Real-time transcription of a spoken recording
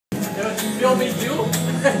Feel me too.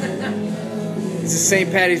 This is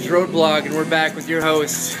St. Patty's Road Blog, and we're back with your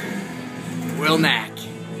host, Will Knack.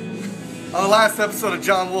 On the last episode of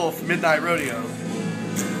John Wolfe, Midnight Rodeo,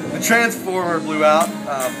 the transformer blew out.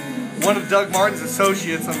 One of Doug Martin's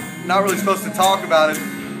associates, I'm not really supposed to talk about it,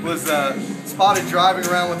 was spotted driving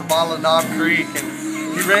around with a bottle of Knob Creek,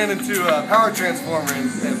 and he ran into a power transformer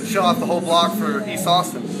and shut off the whole block for East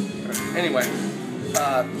Austin. Anyway,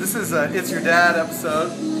 this is It's Your Dad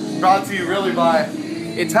episode, brought to you really by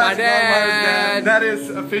It's my dad. That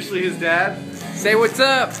is officially his dad. Say what's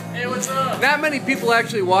up. Hey, what's up? Not many people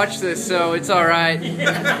actually watch this, so it's all right.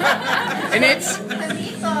 And it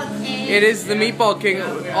is the Meatball King.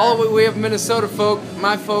 We have Minnesota folk,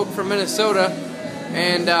 my folk from Minnesota,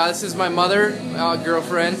 and this is my mother,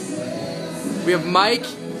 girlfriend. We have Mike,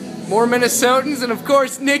 more Minnesotans, and of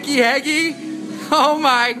course Nikki Heggie. Oh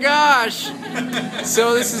my gosh!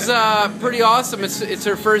 So this is pretty awesome. It's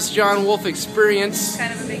her first John Wolfe experience.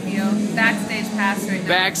 Kind of a big deal. Backstage pass right now.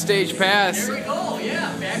 Backstage pass. Here we go,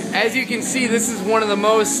 yeah. Backstage. As you can see, this is one of the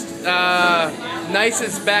most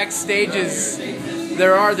nicest backstages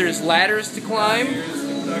there are. There's ladders to climb.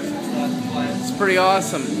 It's pretty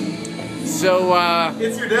awesome. So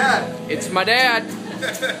It's your dad. it's my dad.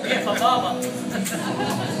 Yeah, mama.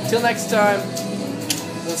 Till next time,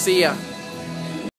 we'll see ya.